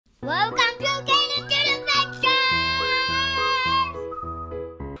Welcome to Kaden Adventure!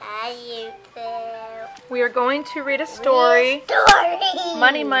 Hi, YouTube. We are going to read a story.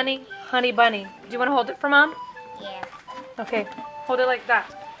 Money, Money, Honey Bunny. Do you want to hold it for Mom? Yeah. Okay, hold it like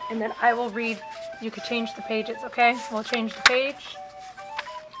that. And then I will read. You could change the pages, okay? We'll change the page.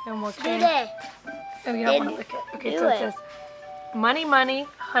 And we'll change. Oh, you don't want to lick it. Okay, so it says, Money, Money,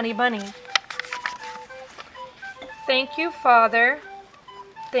 Honey Bunny. Thank you, Father.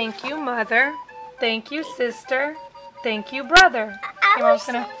 Thank you, Mother. Thank you, Sister. Thank you, Brother.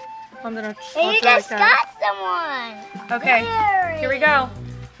 Okay, I'm gonna You just got someone. Okay, here we go.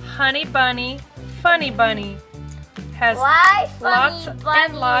 Honey Bunny, Funny Bunny has lots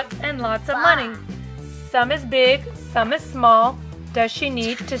and lots and lots of money. Some is big, some is small. Does she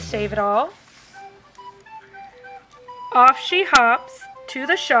need to save it all? Off she hops to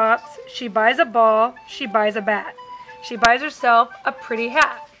the shops. She buys a ball, she buys a bat. She buys herself a pretty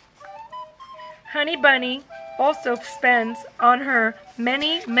hat. Honey Bunny also spends on her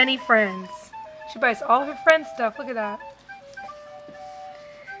many, many friends. She buys all her friends' stuff. Look at that.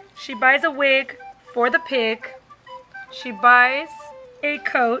 She buys a wig for the pig. She buys a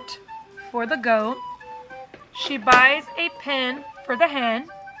coat for the goat. She buys a pen for the hen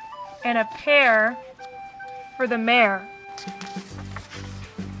and a pear for the mare.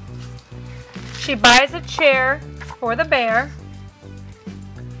 She buys a chair for the bear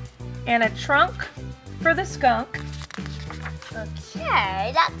and a trunk for the skunk.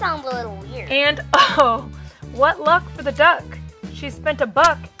 Okay, that sounds a little weird. And oh, what luck for the duck. She spent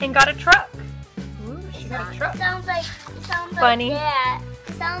 $1 and got a truck. Ooh, she got a truck. Sounds like Bunny. that.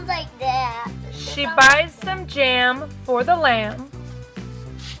 Sounds like that. She buys some jam for the lamb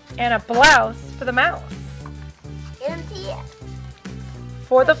and a blouse for the mouse.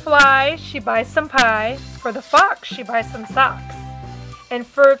 For the fly, she buys some pie. For the fox, she buys some socks. And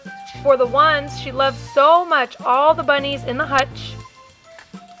for the ones she loves so much, all the bunnies in the hutch,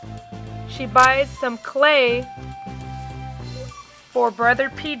 she buys some clay for Brother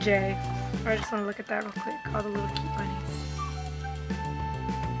PJ. I just want to look at that real quick. All the little cute bunnies.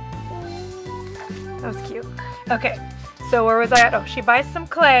 That was cute. Okay, so where was I at? Oh, she buys some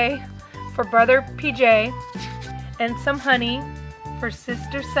clay for Brother PJ and some honey for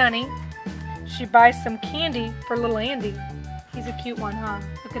Sister Sunny. She buys some candy for little Andy. He's a cute one, huh?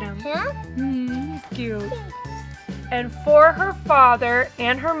 Look at him. Yeah? He's cute. And for her father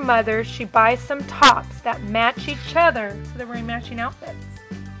and her mother, she buys some tops that match each other. So they're wearing matching outfits.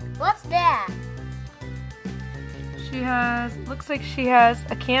 What's that? She has, looks like she has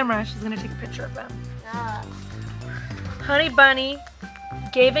a camera. She's going to take a picture of them. Honey Bunny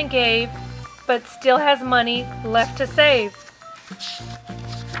gave and gave, but still has money left to save.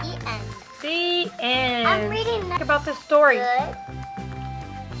 The end. The end. I'm reading that. Think about this story.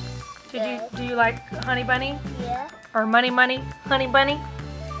 Good. Do you like Honey Bunny? Yeah. Or Money Money, Honey Bunny?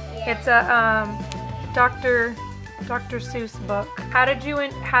 Yeah. It's a Dr. Seuss book. How did you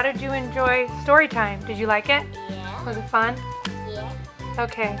enjoy story time? Did you like it? Yeah. Was it fun? Yeah.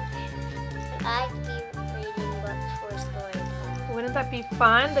 Okay. I keep reading books for story time. Wouldn't that be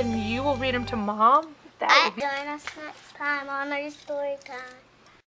fun? Then you will read them to Mom. That would be Join us next time on our story time.